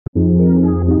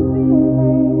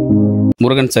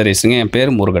முருகன் சாரீஸுங்க. என்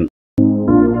பேர் Murugan.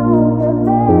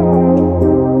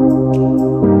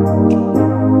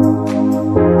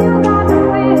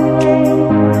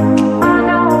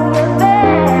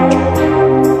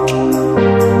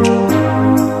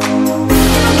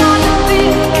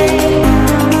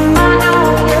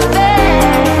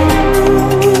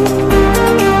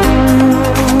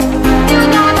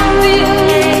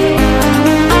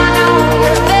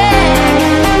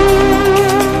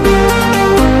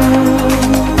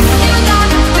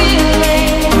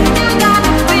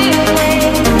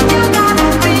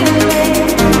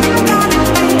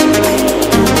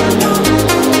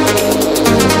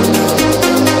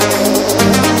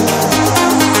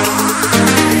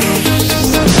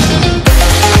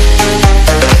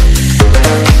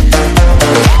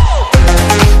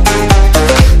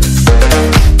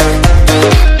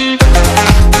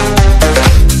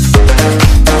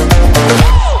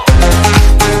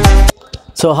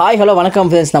 So hi hello வணக்கம்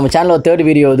friends, நம்ம சேனலில் தேர்ட்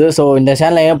வீடியோ இது. ஸோ இந்த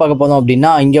சேனலில் ஏன் பார்க்க போதும் அப்படின்னா,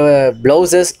 இங்கே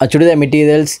ப்ளவுசஸ், சுடிதார்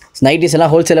மெட்டீரியல்ஸ், நைட்டிஸ்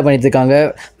எல்லாம் ஹோல்சேலாக பண்ணிட்டு இருக்காங்க.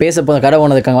 பேச போகிற கடை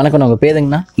ஓனர் இருக்காங்க. வணக்கம், உங்கள்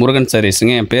பேருங்கண்ணா? முருகன்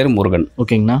சாரீஸுங்க. என் பேர் முருகன்.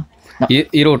 ஓகேங்கண்ணா.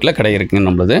 ஈரோட்டில் கடை இருக்குங்க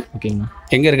நம்மளது. ஓகேங்கண்ணா.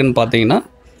 எங்கே இருக்குதுன்னு பார்த்தீங்கன்னா,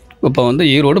 இப்போ வந்து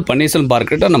ஈரோடு பன்னீர்செல்வம்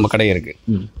பார்க்கிட்ட நம்ம கடை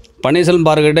இருக்குது. பன்னீர்செல்வம்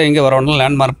பார்க்கிட்ட எங்கே வரணும்னா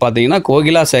லேண்ட்மார்க் பார்த்தீங்கன்னா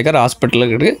கோகிலா சேகர்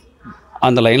ஹாஸ்பிட்டலுக்கு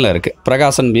அந்த லைனில் இருக்குது.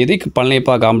 பிரகாசன் வீதி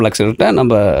பழனிப்பா காம்ப்ளெக்ஸ் கிட்ட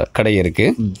நம்ம கடை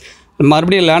இருக்குது.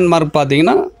 மறுபடியும் லேண்ட்மார்க்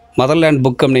பார்த்தீங்கன்னா மதர்லேண்ட்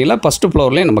புக் கம்பெனியில் ஃபஸ்ட்டு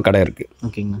ஃப்ளோர்லேயும் நம்ம கடை இருக்குது.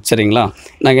 ஓகேங்க, சரிங்களா.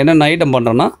 நாங்கள் என்னென்ன ஐட்டம்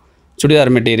பண்ணுறோன்னா,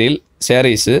 churidar material,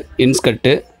 sarees,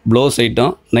 இன்ஸ்கர்ட்டு, blouse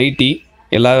item, nightie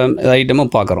எல்லா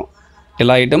ஐட்டமும் பார்க்குறோம்.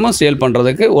 எல்லா ஐட்டமும் சேல்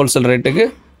பண்ணுறதுக்கு ஹோல்சேல் ரேட்டுக்கு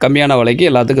கம்மியான விலைக்கு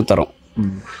எல்லாத்துக்கும் தரோம்.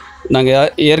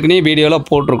 நாங்கள் ஏற்கனவே வீடியோவில்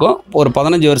போட்டிருக்கோம். ஒரு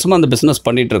 15 வருஷமாக அந்த பிஸ்னஸ்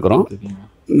பண்ணிகிட்ருக்குறோம்.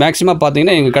 மேக்ஸிமம்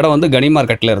பார்த்தீங்கன்னா எங்கள் கடை வந்து கனி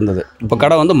மார்க்கெட்டில் இருந்தது. இப்போ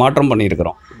கடை வந்து மாற்றம்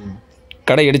பண்ணியிருக்கிறோம்.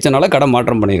 கடை இடித்தனால கடை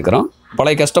மாற்றம் பண்ணியிருக்கிறோம்.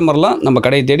 பழைய கஸ்டமர்லாம் நம்ம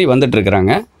கடையை தேடி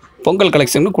வந்துட்டுருக்குறாங்க. பொங்கல்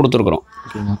கலெக்ஷனுக்கு கொடுத்துருக்குறோம்.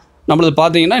 நம்மளது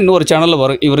பார்த்தீங்கன்னா இன்னொரு சேனலில்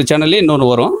வரும். இவர் சேனல்லேயே இன்னொன்று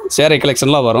வரும், சேரை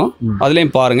கலெக்ஷன்லாம் வரும்.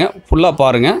 அதுலேயும் பாருங்கள், ஃபுல்லாக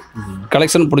பாருங்கள்.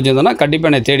 கலெக்ஷன் பிடிச்சிருந்தோன்னா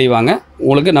கண்டிப்பாக என்னை தேடி வாங்க.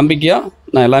 உங்களுக்கு நம்பிக்கையாக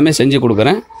நான் எல்லாமே செஞ்சு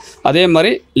கொடுக்குறேன். அதே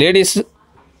மாதிரி லேடிஸ்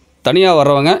தனியாக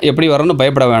வர்றவங்க எப்படி வரணும்னு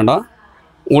பயப்பட வேண்டாம்.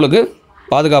 உங்களுக்கு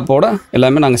பாதுகாப்போடு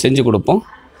எல்லாமே நாங்கள் செஞ்சு கொடுப்போம்.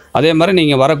 அதே மாதிரி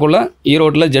நீங்கள் வரக்குள்ளே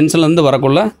ஈரோட்டில் ஜென்ஷன்லேருந்து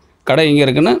வரக்குள்ளே கடை இங்கே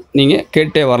இருக்குன்னு நீங்கள்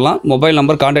கேட்டே வரலாம். மொபைல்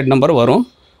நம்பர், கான்டாக்ட் நம்பர் வரும்,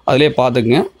 அதிலே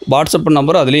பார்த்துக்குங்க. வாட்ஸ்அப்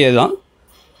நம்பர் அதுலேயே தான்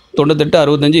 98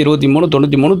 65 23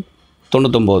 93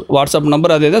 99. வாட்ஸ்அப்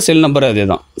நம்பர் அதே தான், செல் நம்பர் அதே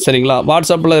தான், சரிங்களா.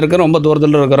 வாட்ஸ்அப்பில் இருக்கிற ரொம்ப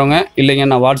தூரத்தில் இருக்கிறவங்க இல்லைங்க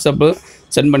நான் வாட்ஸ்அப்பு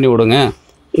சென்ட் பண்ணி விடுங்க,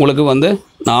 உங்களுக்கு வந்து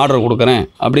நான் ஆர்டர் கொடுக்குறேன்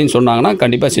அப்படின்னு சொன்னாங்கன்னா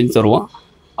கண்டிப்பாக செஞ்சு தருவோம்.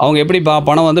 அவங்க எப்படி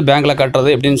பணம் வந்து பேங்க்கில்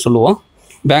கட்டுறது எப்படின்னு சொல்லுவோம்.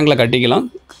 பேங்க்கில் கட்டிக்கலாம்,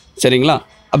 சரிங்களா.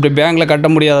 அப்படி பேங்க்கில் கட்ட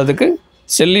முடியாததுக்கு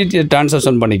செல்லி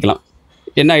ட்ரான்சாக்ஷன் பண்ணிக்கலாம்.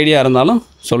 என்ன ஐடியா இருந்தாலும்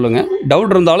சொல்லுங்கள்,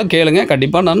 டவுட் இருந்தாலும் கேளுங்க,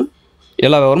 கண்டிப்பாக நான்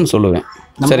எல்லா விவரமும் சொல்லுவேன்.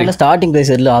 சரி, ஸ்டார்டிங்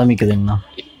ப்ரைஸ் எல்லாம் ஆரம்பிக்குதுங்கண்ணா?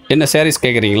 என்ன சாரீஸ்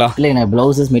கேட்குறீங்களா? இல்லைங்கண்ணா,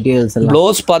 ப்ளவுசஸ் மெட்டீரியல்ஸ் எல்லாம்.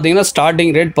 ப்ளவுஸ் பார்த்தீங்கன்னா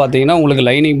ஸ்டார்டிங் ரேட் பார்த்தீங்கன்னா உங்களுக்கு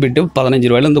லைனிங் பிட்டு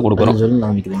 15 ரூபாயிலேருந்து கொடுக்குறோம்.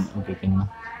 ஓகேங்கண்ணா.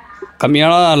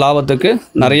 கம்மியான லாபத்துக்கு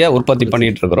நிறைய உற்பத்தி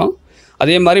பண்ணிகிட்டு இருக்கிறோம்.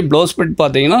 அதே மாதிரி ப்ளவுஸ் பிட்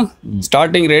பார்த்தீங்கன்னா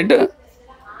ஸ்டார்டிங் ரேட்டு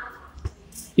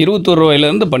 21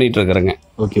 ரூபாயிலேருந்து பண்ணிகிட்ருக்குறேங்க.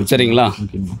 ஓகே, சரிங்களா.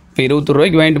 இப்போ 21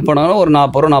 ரூபாய்க்கு வாங்கிட்டு போனாலும் ஒரு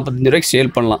 40 ரூபா 45 ரூபாய்க்கு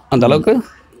சேல் பண்ணலாம். அந்த அளவுக்கு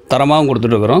தரமாகவும்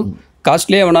கொடுத்துட்ருக்குறோம்.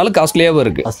 காஸ்ட்லியாக வேணாலும் காஸ்ட்லியாகவும்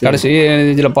இருக்குது. கடைசி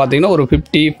ரேஞ்சில் பார்த்தீங்கன்னா ஒரு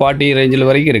 50 40 ரேஞ்சில்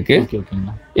வரைக்கும் இருக்குது.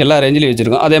 எல்லா ரேஞ்சிலையும்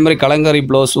வச்சுருக்கோம். அதே மாதிரி கலங்கரி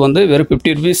ப்ளவுஸ் வந்து வெறும்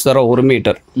 50 ருபீஸ் தரோம் 1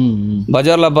 மீட்டர்.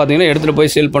 பஜாரில் பார்த்தீங்கன்னா எடுத்துகிட்டு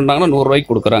போய் சேல் பண்ணுறாங்கன்னா 100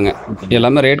 ரூபாய்க்கு கொடுக்குறாங்க.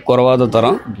 எல்லாமே ரேட் குறைவாக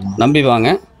தரோம், நம்பி வாங்க.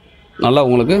 நல்லா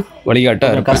உங்களுக்கு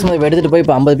வழிகாட்டாக கஸ்டமர் எடுத்துகிட்டு போய்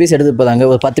இப்போ 50 பீஸ் எடுத்து போதாங்க,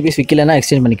 ஒரு 10 பீஸ் விற்கலன்னா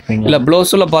எக்ஸ்சேஞ்ச் பண்ணிக்குவீங்க? இல்லை,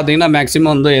 ப்ளவுஸில் பார்த்தீங்கன்னா மேக்ஸிமம்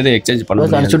வந்து எதுவும் எக்ஸ்சேஞ்ச்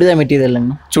பண்ணுவாங்க. சுடிதார் மெட்டீரியல்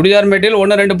சுடிதார் மெட்டீரியல்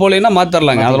 1 2 போலேன்னா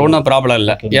மாற்றிடலாங்க, அதில் ஒன்றும் ப்ராப்ளம்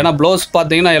இல்லை. ஏன்னா ப்ளவுஸ்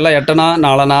பார்த்தீங்கன்னா எல்லாம் 8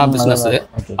 4 பிஸ்னஸ்ஸு,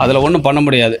 அதில் ஒன்றும் பண்ண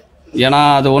முடியாது. ஏன்னா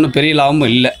அது ஒன்றும் பெரிய லாபமும்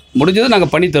இல்லை. முடிஞ்சது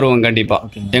நாங்கள் பண்ணி தருவோம்.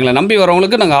 கண்டிப்பாக எங்களை நம்பி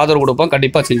வரவங்களுக்கு நாங்கள் ஆதரவு கொடுப்போம்,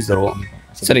 கண்டிப்பாக செஞ்சு தருவோம்,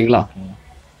 சரிங்களா.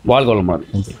 வாழ்கோள்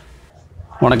மாதிரி.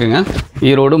 வணக்கங்க,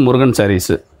 ஈரோடு முருகன்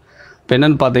சாரீஸு. இப்போ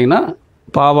என்னென்னு பார்த்தீங்கன்னா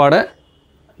பாவாடை,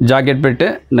 jacket bed,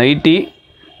 nightie,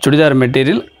 churidar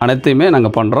material அனைத்தையுமே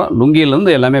நாங்கள் பண்ணுறோம்.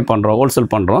 லுங்கியிலேருந்து எல்லாமே பண்ணுறோம், ஹோல்சேல்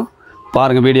பண்ணுறோம்.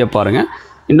 பாருங்கள், வீடியோ பாருங்கள்.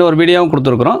 இன்னொரு வீடியோவும்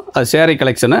கொடுத்துருக்குறோம், அது சேரீ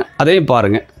கலெக்ஷனு, அதையும்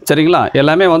பாருங்கள், சரிங்களா.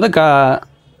 எல்லாமே வந்து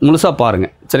முழுசாக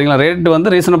பாருங்கள், சரிங்களா. ரேட்டு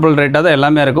வந்து ரீசனபிள் ரேட்டாக தான்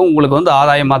எல்லாமே இருக்கும். உங்களுக்கு வந்து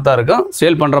ஆதாயமாக தான் இருக்கும்,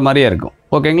 சேல் பண்ணுற மாதிரியே இருக்கும்.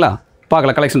 ஓகேங்களா,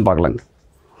 பார்க்கலாம், கலெக்ஷன் பார்க்கலாங்க.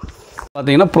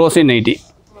 பார்த்தீங்கன்னா ப்ரோசி நைட்டி,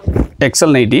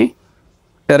 எக்ஸல் நைட்டி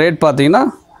ரேட் பார்த்தீங்கன்னா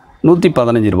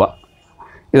 115 ரூபா.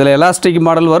 இதில் எலாஸ்டிக்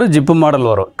மாடல் வரும், ஜிப்பு மாடல்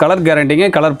வரும். கலர் கேரண்டிங்க,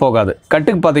 கலர் போகாது.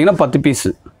 கட்டுக்கு பார்த்தீங்கன்னா 10 பீஸு,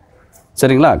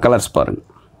 சரிங்களா. கலர்ஸ் பாருங்கள்.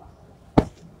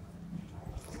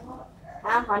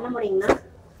 பண்ண முடியுங்களா?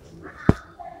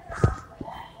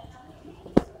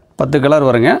 10 கலர்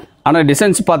வருங்க. ஆனால்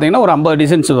டிசைன்ஸ் பார்த்தீங்கன்னா ஒரு 50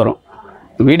 டிசைன்ஸ் வரும்.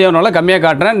 வீடியோனால கம்மியாக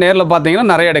காட்டுறேன், நேரில்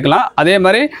பார்த்தீங்கன்னா நிறைய எடுக்கலாம். அதே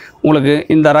மாதிரி உங்களுக்கு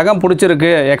இந்த ரகம்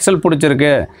பிடிச்சிருக்கு, எக்ஸல்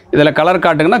பிடிச்சிருக்கு, இதில் கலர்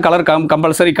காட்டுங்கன்னா கலர்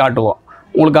கம்பல்சரி காட்டுவோம்.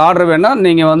 உங்களுக்கு ஆர்டர் வேணால்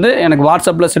நீங்கள் வந்து எனக்கு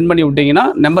வாட்ஸ்அப்பில் சென்ட் பண்ணி விட்டிங்கன்னா,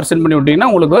 நம்பர் சென்ட் பண்ணி விட்டிங்கன்னா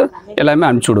உங்களுக்கு எல்லாமே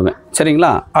அனுப்பிச்சி விடுவேன்.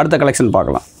 சரிங்களா? அடுத்த கலெக்ஷன்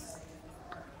பார்க்கலாம்.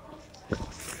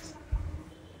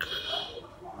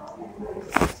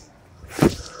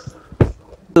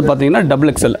 அடுத்தது பார்த்தீங்கன்னா டபுள்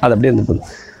எக்ஸல், அது அப்படியே இருந்துது.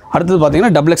 அடுத்தது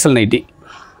பார்த்தீங்கன்னா double XL nightie,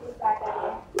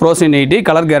 ப்ரோசி nightie,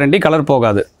 colour guarantee, colour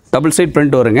போகாது, டபுள் சைட்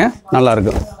பிரிண்ட் வருங்க,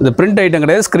 நல்லாயிருக்கும். இது பிரிண்ட் ஐட்டம்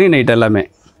கிடையாது, ஸ்க்ரீன் ஐட்டம் எல்லாமே,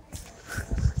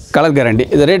 கலர் கேரண்டி.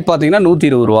 இது ரேட் பார்த்தீங்கன்னா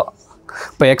 120 ரூபா.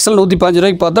 இப்போ எக்ஸல் 115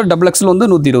 ரூபாய்க்கு பார்த்தா டபுள் எக்ஸல் வந்து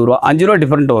 120 ரூபா, 5 ரூபா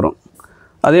டிஃப்ரெண்ட் வரும்.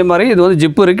 அதே மாதிரி இது வந்து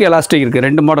ஜிப்பு இருக்குது, எலாஸ்டிக் இருக்குது,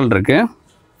 2 மாடல் இருக்குது.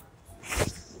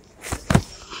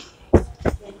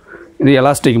 இது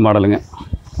எலாஸ்டிக் மாடலுங்க,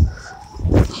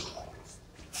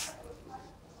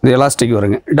 இது எலாஸ்டிக்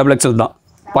வருங்க, டபுள் எக்ஸல் தான்,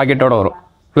 பாக்கெட்டோடு வரும்.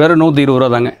 வெறும் 120 ரூபா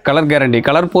தாங்க. கலர் கேரண்டி,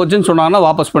 கலர் போச்சுன்னு சொன்னாங்கன்னா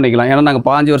வாபஸ் பண்ணிக்கலாம். ஏன்னா நாங்கள்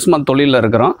 5 வருஷமாக அந்த தொழிலில்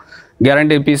இருக்கிறோம்.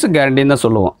 கேரண்டி பீஸு கேரண்டின்னு தான்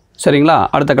சொல்லுவோம். சரிங்களா?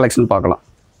 அடுத்த கலெக்ஷன் பார்க்கலாம்.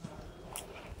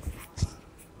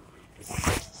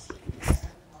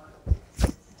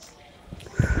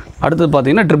 அடுத்தது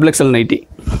பார்த்தீங்கன்னா ட்ரிபிள் எக்ஸல் நைட்டி.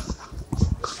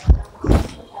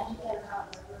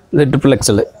 இது ட்ரிபிள்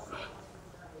எக்ஸல்,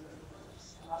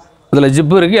 இதில்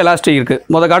ஜிப்பு இருக்குது, எலாஸ்டிக்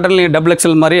இருக்குது. காட்டில் நீங்கள் டபுள்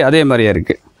எக்ஸல் மாதிரி அதே மாதிரியே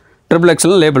இருக்குது. ட்ரிபிள்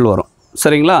எக்ஸல் லேபிள் வரும்.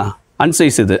 சரிங்களா?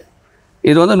 அன்சைஸ் இது.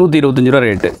 இது வந்து 125 ரூபா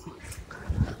ரேட்டு.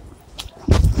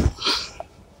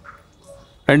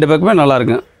 2 பக்கமே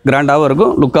நல்லாயிருக்கும், கிராண்டாகவும்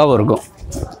இருக்கும், லுக்காகவும் இருக்கும்.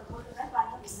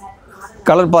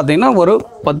 கலர் பார்த்தீங்கன்னா ஒரு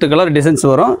 10 கலர் டிசைன்ஸ்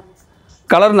வரும்.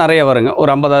 கலர் நிறைய வருங்க, ஒரு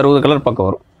 50-60 கலர் பக்கம்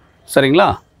வரும். சரிங்களா?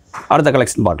 அடுத்த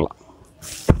கலெக்ஷன் பார்க்கலாம்.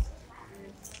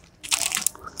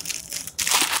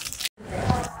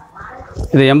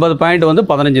 இது 80 பாயிண்ட் வந்து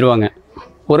 15 ரூபாங்க.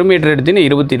 1 மீட்டர் எடுத்தீங்கன்னா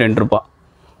 22 ரூபா.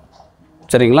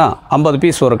 சரிங்களா? 50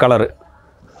 பீஸ் ஒரு கலரு,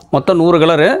 மொத்தம் 100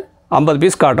 கலரு, 50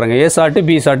 பீஸ் காட்டுறேங்க. ஏ ஷார்ட்டு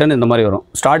பி ஷார்ட்டுன்னு இந்த மாதிரி வரும்.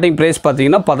 ஸ்டார்டிங் ப்ரைஸ்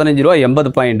பார்த்தீங்கன்னா 15 ரூபா, 80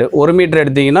 பாயிண்ட். 1 மீட்டர்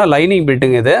எடுத்திங்கன்னா லைனிங்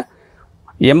பிட்டுங்க. இது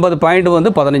 80 பாயிண்ட்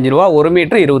வந்து 15 ரூபா, 1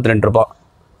 மீட்டர் 22 ரூபா.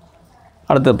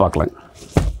 அடுத்தது பார்க்கலாங்க.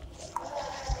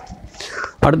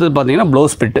 அடுத்தது பார்த்தீங்கன்னா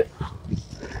ப்ளவுஸ் பிட்டு.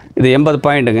 இது 80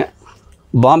 பாயிண்ட்டுங்க,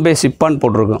 பாம்பே சிப்பான்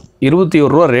போட்டிருக்கோம்,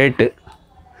 21 ரூபா ரேட்டு.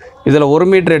 இதில் 1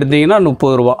 மீட்டர் எடுத்திங்கன்னா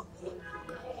 30 ரூபா.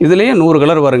 இதுலேயும் 100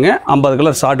 கலர் வருங்க, 50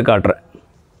 கலர் ஷார்ட் காட்டுறேன்.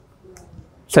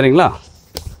 சரிங்களா?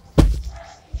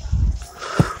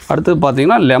 அடுத்தது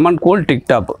பார்த்தீங்கன்னா லெமன் கூல்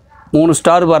டிக்டாப், 3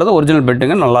 ஸ்டார் வரது ஒரிஜினல்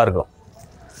பெட்டுங்க, நல்லாயிருக்கும்.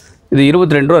 இது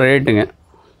 22 ரூபா ரேட்டுங்க,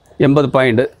 80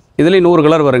 பாயிண்ட்டு. இதுலேயும் 100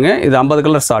 கலர் வருங்க, இது 50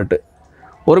 கலர் ஷார்ட்டு.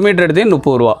 1 மீட்டர் எடுத்தீங்கன்னா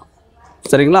 30 ரூபா.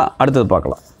 சரிங்களா? அடுத்தது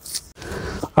பார்க்கலாம்.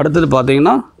 அடுத்தது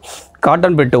பார்த்தீங்கன்னா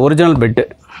காட்டன் பெட்டு, ஒரிஜினல் பெட்டு.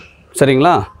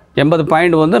 சரிங்களா? 80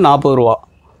 பாயிண்ட் வந்து 40 ரூபா.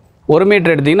 1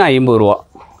 மீட்டர் எடுத்திங்கன்னா 50 ரூபா.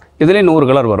 இதுலேயும் 100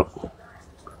 கலர் வரும்.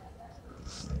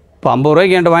 இப்போ 50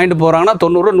 ரூபாய்க்கு என்கிட்ட வாங்கிட்டு போகிறாங்கன்னா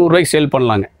 90 ரூபா 100 ரூபாய்க்கு சேல்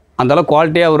பண்ணலாங்க. அந்தளவு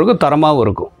குவாலிட்டியாகவும் இருக்கும், தரமாகவும்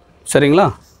இருக்கும். சரிங்களா?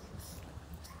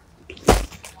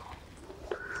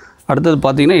 அடுத்தது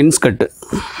பார்த்தீங்கன்னா இன்ஸ்கட்டு.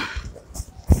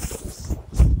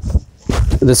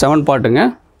 இது 7 பாட்டுங்க,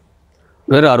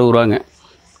 வெறும் 60 ரூபாங்க.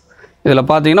 இதில்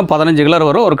பார்த்தீங்கன்னா 15 கலர்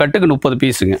வரும், ஒரு கட்டுக்கு 30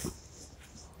 பீஸுங்க.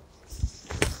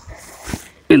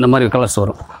 இந்த மாதிரி கலர்ஸ்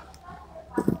வரும்.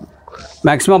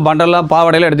 மேக்ஸிமம் பண்டலாக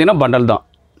பாவாடையில் எடுத்திங்கன்னா பண்டல் தான்.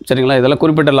 சரிங்களா? இதெல்லாம்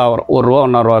குறிப்பிட்ட லாபம், 1 ரூபா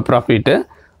 1.5 ரூபா ப்ராஃபிட்டு.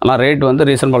 ஆனால் ரேட் வந்து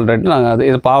ரீசனபிள் ரேட்டு. நாங்கள்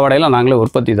இது பாவாடையில் நாங்களே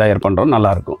உற்பத்தி தயார் பண்ணுறோம்,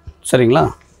 நல்லாயிருக்கும். சரிங்களா?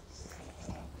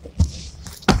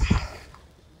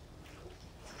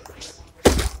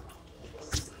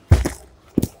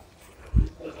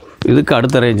 இதுக்கு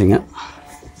அடுத்த ரேஞ்சுங்க,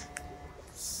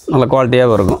 நல்ல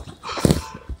குவாலிட்டியாகவும் இருக்கும்.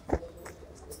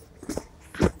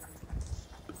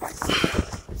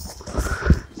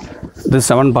 இது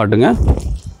 7 பாட்டுங்க,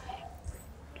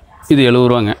 இது 70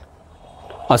 ரூபாங்க.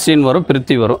 அசின் வரும்,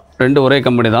 பிரித்தி வரும், 2 ஒரே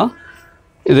கம்பெனி தான்.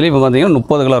 இதுலேயும் இப்போ பார்த்தீங்கன்னா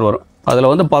 30 கலர் வரும். அதில்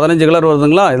வந்து 15 கலர்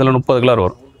வருதுங்களா, இதில் 30 கலர்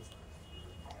வரும்,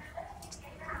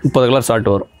 30 கலர்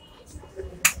ஷார்ட் வரும்.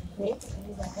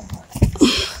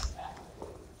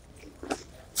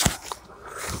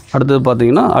 அடுத்தது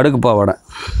பார்த்தீங்கன்னா அடுக்கு பாவாடை.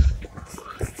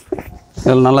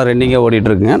 இதில் நல்லா ரெண்டிங்காக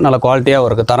ஓடிட்டுருக்குங்க, நல்ல குவாலிட்டியாக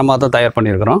இருக்குது, தரமாக தான் தயார்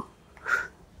பண்ணியிருக்கிறோம்.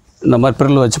 இந்த மாதிரி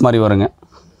பிரில் வச்ச மாதிரி வருங்க.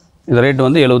 இது ரேட்டு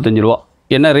வந்து 75 ரூபா.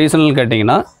 என்ன ரீசன்னு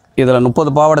கேட்டிங்கன்னா, இதில்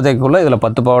 30 பாவாடை தைக்கக்குள்ள இதில்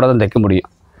 10 பாவாடை தான் தைக்க முடியும்.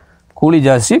 கூலி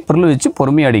ஜாஸ்தி, பிரில் வச்சு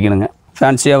பொறுமையாக அடிக்கணுங்க,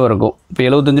 ஃபேன்சியாகவும் இருக்கும். இப்போ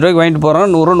 75 ரூபாய்க்கு வாங்கிட்டு போகிறோன்னா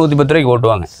 100 ரூபா 110 ரூபாய்க்கு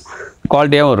ஓட்டுவாங்க,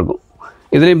 குவாலிட்டியாகவும் இருக்கும்.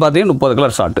 இதுலேயும் பார்த்தீங்கன்னா 30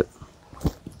 கலர் ஷார்ட்டு.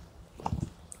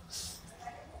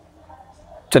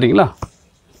 சரிங்களா?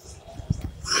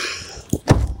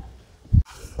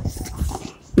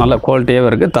 நல்ல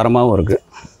குவாலிட்டியாகவும் இருக்குது, தரமாகவும் இருக்குது.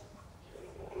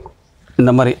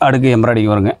 இந்த மாதிரி அடுக்கு எம்ப்ராய்டிங்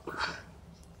வருங்க.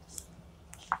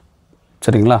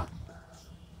 சரிங்களா?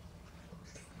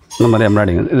 இந்த மாதிரி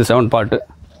எம்ப்ராய்டிங். இது 7 பாட்டு,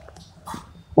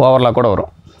 ஓவர்லாக் கூட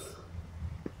வரும்.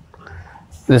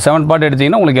 இது 7 பார்ட்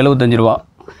எடுத்திங்கன்னா உங்களுக்கு 75 ரூபா.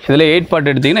 இதில் 8 பார்ட்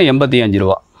எடுத்திங்கன்னா 85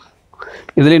 ரூபா.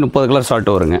 இதுலேயும் 30 கலர்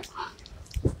ஷார்ட் வருங்க.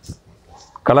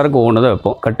 கலருக்கு ஒன்று தான்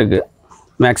வைப்போம் கட்டுக்கு.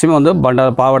 மேக்ஸிமம் வந்து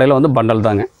பண்டல் பாவாடையில் வந்து பண்டல்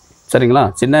தாங்க. சரிங்களா?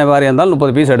 சின்ன வியாபாரியாக இருந்தாலும்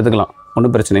 30 பீஸ் எடுத்துக்கலாம்,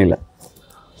 ஒன்றும் பிரச்சனை இல்லை.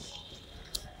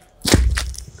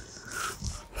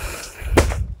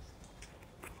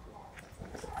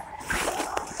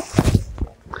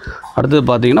 அடுத்தது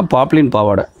பார்த்தீங்கன்னா பாப்லின்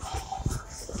பாவாடை,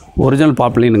 ஒரிஜினல்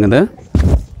பாப்லினுங்க.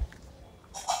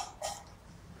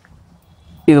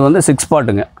 இது வந்து 6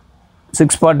 பார்ட்டுங்க.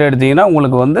 6 பார்ட் எடுத்திங்கன்னா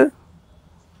உங்களுக்கு வந்து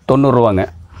 90 ரூபாங்க,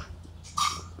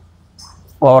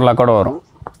 ஓவர்லாக்கோடு வரும்.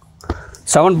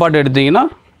 7 பார்ட் எடுத்திங்கன்னா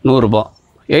 100 ரூபா.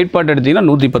 8 பார்ட் எடுத்திங்கன்னா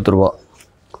 110 ரூபா.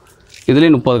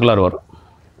 இதுலேயும் 30 கலர் வரும்.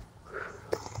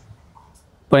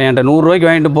 இப்போ என்கிட்ட 100 ரூபாய்க்கு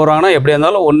வாங்கிட்டு போகிறாங்கன்னா எப்படியா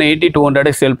இருந்தாலும் 180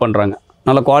 200 சேல் பண்ணுறாங்க.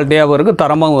 நல்ல குவாலிட்டியாகவும் இருக்கும்,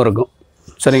 தரமாகவும் இருக்கும்.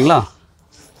 சரிங்களா?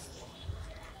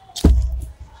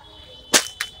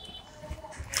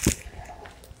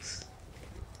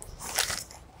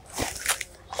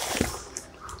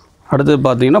 அடுத்தது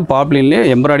பார்த்தீங்கன்னா பாப்லின்லேயே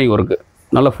எம்ப்ராய்டிங் ஒர்க்கு,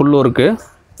 நல்ல ஃபுல் ஒர்க்கு,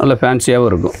 நல்ல ஃபேன்சியாகவும்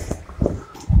இருக்கும்.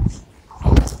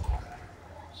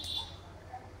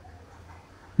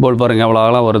 போல் பாருங்கள் எவ்வளோ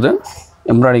அழகாக வருது.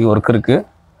 எம்ப்ராய்டிங் ஒர்க் இருக்குது,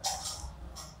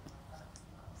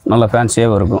 நல்ல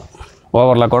ஃபேன்சியாகவும் இருக்கும்,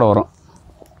 ஓவர்லாக்கோடு வரும்.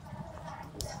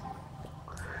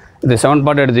 இது 7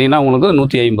 பார்ட் எடுத்திங்கன்னா உங்களுக்கு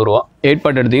 150 ரூபா. 8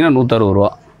 பார்ட் எடுத்திங்கன்னா 160 ரூபா.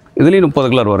 இதுலேயும்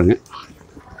 30 கலர் வருங்க.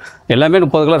 எல்லாமே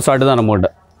 30 கலர் ஷார்ட்டு தான் நம்மகிட்ட.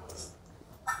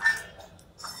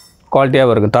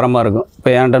 குவாலிட்டியாகவும் இருக்கும், தரமாக இருக்கும். இப்போ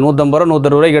என்கிட்ட 150 ரூபா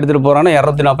 160 ரூபாய்க்கு எடுத்துகிட்டு போகிறாங்கன்னா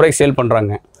 240 ரூபாய்க்கு சேல்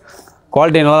பண்ணுறாங்க.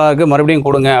 குவாலிட்டி நல்லா இருக்குது, மறுபடியும்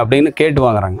கொடுங்க அப்படின்னு கேட்டு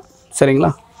வாங்குறாங்க.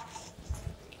 சரிங்களா?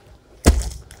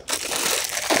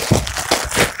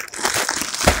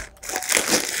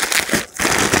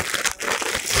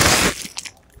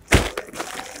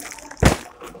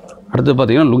 அடுத்து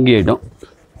பார்த்தீங்கன்னா லுங்கி ஐட்டம்.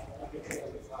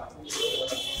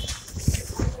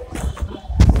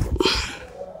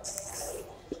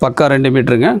 பக்கா 2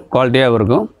 மீட்டருங்க, குவாலிட்டியாகவும்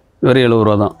இருக்கும். வெறும் 70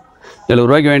 ரூபா தான். 70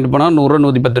 ரூபாய்க்கு வாங்கிட்டு போனால் 100 ரூபா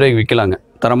 110 ரூபாய்க்கு விற்கலாங்க.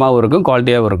 தரமாகவும் இருக்கும்,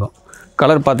 குவாலிட்டியாகவும் இருக்கும்.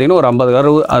 கலர் பார்த்தீங்கன்னா ஒரு 50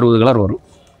 கலர் 60 கலர் வரும்.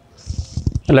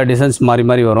 எல்லா டிசைன்ஸ் மாறி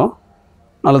மாறி வரும்,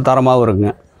 நல்ல தரமாகவும்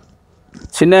இருக்குங்க.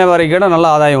 சின்ன வியாபாரிக்கிட்ட நல்ல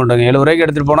ஆதாயம் உண்டுங்க. 70 ரூபாய்க்கு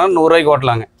எடுத்துகிட்டு போனால் 100 ரூபாய்க்கு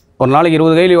ஓட்டலாங்க. ஒரு நாளைக்கு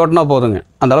 20 கைலி ஓட்டினா போதுங்க,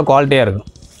 அந்தளவு குவாலிட்டியாக இருக்கும்.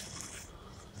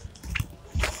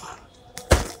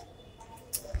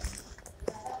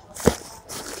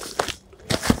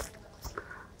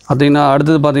 பார்த்தீங்கன்னா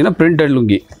அடுத்தது பார்த்தீங்கன்னா பிரிண்டட்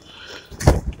லுங்கி,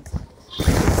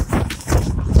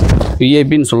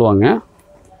 விஐபின்னு சொல்லுவாங்க.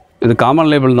 இது காமன்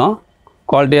லேபிள் தான்,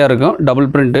 குவாலிட்டியாக இருக்கும். டபுள்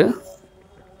பிரிண்ட்டு,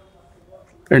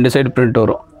 2 சைடு பிரிண்ட்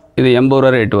வரும். இது 80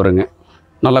 ரூபா ரேட் வருங்க.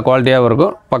 நல்ல குவாலிட்டியாகவும்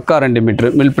இருக்கும். பக்கா 2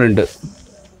 மீட்ரு மில் பிரிண்ட்டு.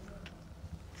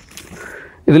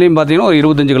 இதுலேயும் பார்த்தீங்கன்னா ஒரு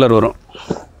 25 கலர் வரும்.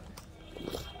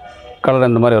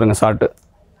 கலர் இந்த மாதிரி வருங்க ஷார்ட்டு.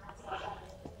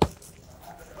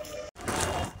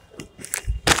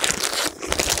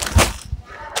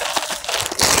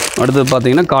 அடுத்தது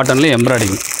பார்த்தீங்கன்னா காட்டன்லேயே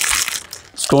எம்ப்ராய்டிங்,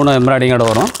 ஸ்டோனும் எம்ப்ராய்டிங்கோட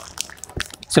வரும்.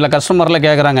 சில கஸ்டமரில்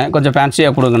கேட்குறாங்க கொஞ்சம்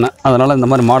ஃபேன்சியாக கொடுங்கன்னு, அதனால் இந்த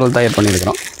மாதிரி மாடல் தயார்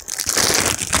பண்ணியிருக்கிறோம்.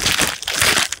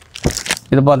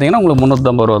 இது பார்த்தீங்கன்னா உங்களுக்கு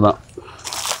 350 ரூபா தான்.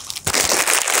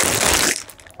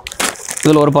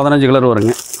 இதில் ஒரு 15 கலர்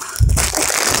வருங்க.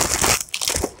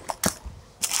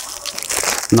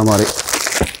 இந்த மாதிரி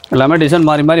எல்லாமே டிசைன்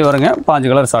மாறி மாறி வருங்க.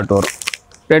 5 கலர் ஷார்ட் வரும்.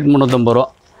 ரேட் 350 ரூபா.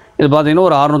 இது பார்த்தீங்கன்னா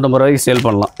ஒரு 650 ரூபாய்க்கு சேல்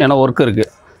பண்ணலாம். ஏன்னா ஒர்க்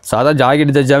இருக்குது. சாதா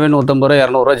ஜாக்கெட் தைச்சாவே 150 ரூபா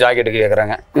 200 ரூபா ஜாக்கெட்டுக்கு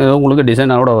கேட்குறாங்க. இது உங்களுக்கு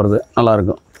டிசைனோட வருது,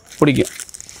 நல்லாயிருக்கும், பிடிக்கும்.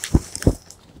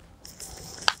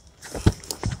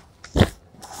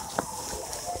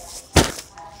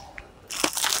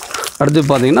 அடுத்து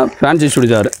பார்த்தீங்கன்னா ஃபேன்சி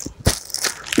சுடிதார்.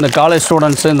 இந்த காலேஜ்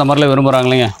ஸ்டூடெண்ட்ஸு இந்த மாதிரிலாம் விரும்புகிறாங்க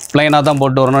இல்லைங்க, ப்ளைனாக தான்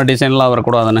போட்டு வரணும், டிசைன்லாம்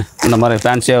வரக்கூடாதுன்னு. இந்த மாதிரி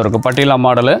ஃபேன்சியாக இருக்கும். பட்டியலா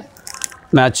மாடலு,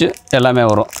 மேட்ச்சு எல்லாமே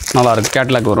வரும், நல்லாயிருக்கும்.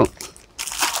 கேட்லாக் வரும்.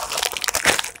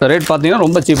 ரேட் பார்த்தீங்கன்னா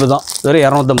ரொம்ப சீப்பு தான், வெறும்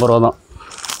 250 ரூபா தான்.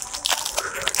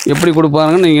 எப்படி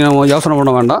கொடுப்பாங்கன்னு நீங்கள் யோசனை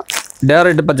பண்ண வேண்டாம்.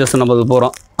 டேரெக்ட் பர்ச்சேஸ் நம்ம இது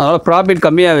போகிறோம், அதனால் ப்ராஃபிட்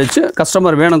கம்மியாக வச்சு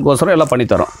கஸ்டமர் வேணுங்கோசரம் எல்லாம்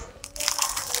பண்ணித்தரோம்.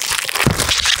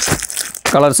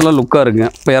 கலர்ஸ்லாம் லுக்காக இருக்குங்க.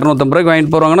 இப்போ 250 ரூபாய்க்கு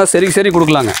வாங்கிட்டு போகிறாங்கன்னா சரி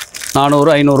கொடுக்கலாங்க.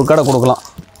 400 500 கடை கொடுக்கலாம்.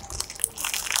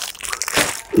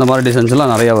 இந்த மாதிரி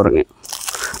டிசைன்ஸ்லாம் நிறையா வருங்க.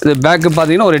 இது பேக்கு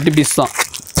பார்த்தீங்கன்னா ஒரு 8 பீஸ் தான்.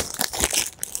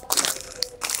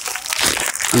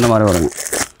 இந்த மாதிரி வருங்க.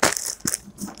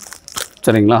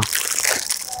 சரிங்களா?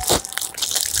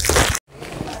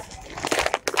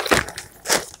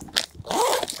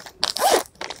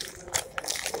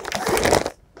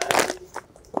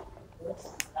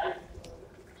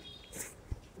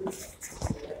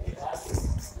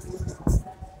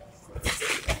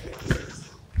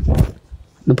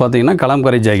 இது பார்த்தீங்கன்னா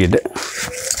கலம்கரி ஜாக்கெட்டு.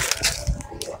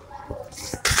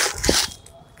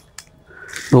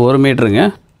 இது 1 மீட்டருங்க.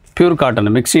 பியூர் காட்டன்,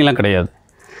 மிக்சிங்லாம் கிடையாது.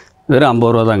 வெறும்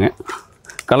 50 ரூபா தாங்க.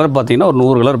 கலர் பார்த்தீங்கன்னா ஒரு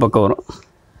 100 கலர் பக்கம் வரும்.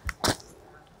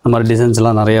 இந்த மாதிரி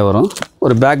டிசைன்ஸ்லாம் நிறைய வரும்.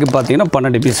 ஒரு பேக்கு பார்த்தீங்கன்னா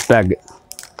 12 பீஸ் பேக்கு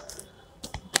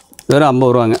வெறும்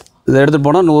 50 ரூபாங்க. இதை எடுத்துகிட்டு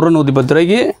போனால் 100 110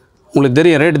 ரூபாய்க்கு உங்களுக்கு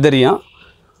தெரியும், ரேட்டு தெரியும்.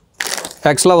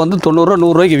 ஆக்சுவலாக வந்து 90 ரூபா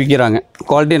 100 ரூபாய்க்கு விற்கிறாங்க.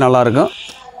 குவாலிட்டி நல்லாயிருக்கும்.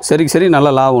 சரி நல்ல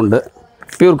லாபம் உண்டு.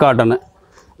 Pure cotton.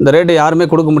 இந்த ரேட்டு யாருமே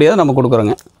கொடுக்க முடியாது, நம்ம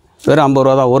கொடுக்குறோங்க. வெறும் 50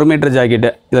 ரூபா தான் 1 மீட்டர் ஜாக்கெட்டு.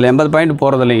 இதில் 80 பாயிண்ட்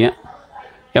போகிறது இல்லைங்க.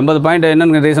 80 பாயிண்ட்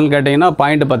என்னென்னு ரீசன் கேட்டிங்கன்னா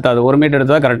பாயிண்ட் பத்தாது. 1 மீட்டர்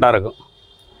எடுத்தால் கரெக்டாக இருக்கும்.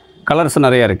 கலர்ஸ்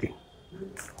நிறையா இருக்குது.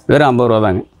 வெறும் 50 ரூபா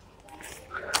தாங்க.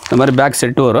 இந்த மாதிரி பேக்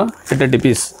செட்டு வரும், 8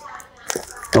 பீஸ்.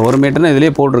 1 மீட்டர்னு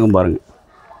இதிலே போட்டிருக்கும் பாருங்கள்.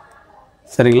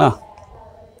 சரிங்களா?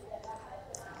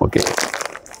 ஓகே.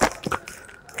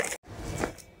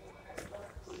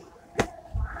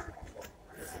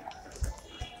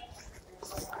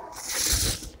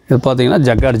 இது பார்த்தீங்கன்னா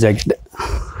ஜக்கார்டு ஜாக்கெட்டு.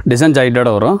 டிசைன்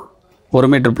ஜாக்கெட்டோட வரும். 1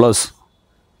 மீட்டர் ப்ளஸ்.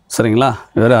 சரிங்களா?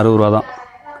 வெறும் 60 ரூபா தான்.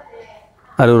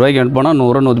 60 ரூபாய்க்கு எடுத்து போனால்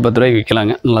 100 110 ரூபாய்க்கு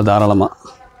விற்கலாங்க நல்லா தாராளமாக.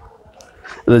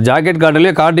 இது ஜாக்கெட்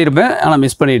காட்டிலே காட்டியிருப்பேன், ஆனால்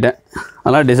மிஸ் பண்ணிட்டேன்.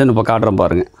 அதனால் டிசைன் இப்போ காட்டுறேன்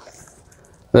பாருங்கள்.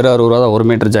 வெறும் 60 ரூபா தான் 1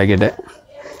 மீட்டர் ஜாக்கெட்டு.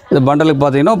 இது பண்டலுக்கு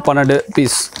பார்த்தீங்கன்னா 12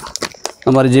 பீஸ்.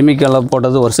 இந்த மாதிரி ஜிமிக்கெல்லாம்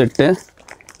போட்டது ஒரு செட்டு.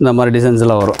 இந்த மாதிரி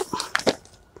டிசைன்ஸ்லாம் வரும்.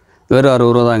 வெறும்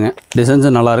 60 ரூபா தாங்க.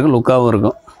 டிசைன்ஸும் நல்லாயிருக்கும், லுக்காகவும்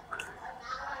இருக்கும்.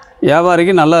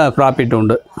 வியாபாரிக்கு நல்ல ப்ராஃபிட்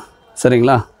உண்டு.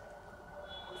 சரிங்களா?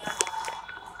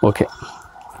 ஓகே.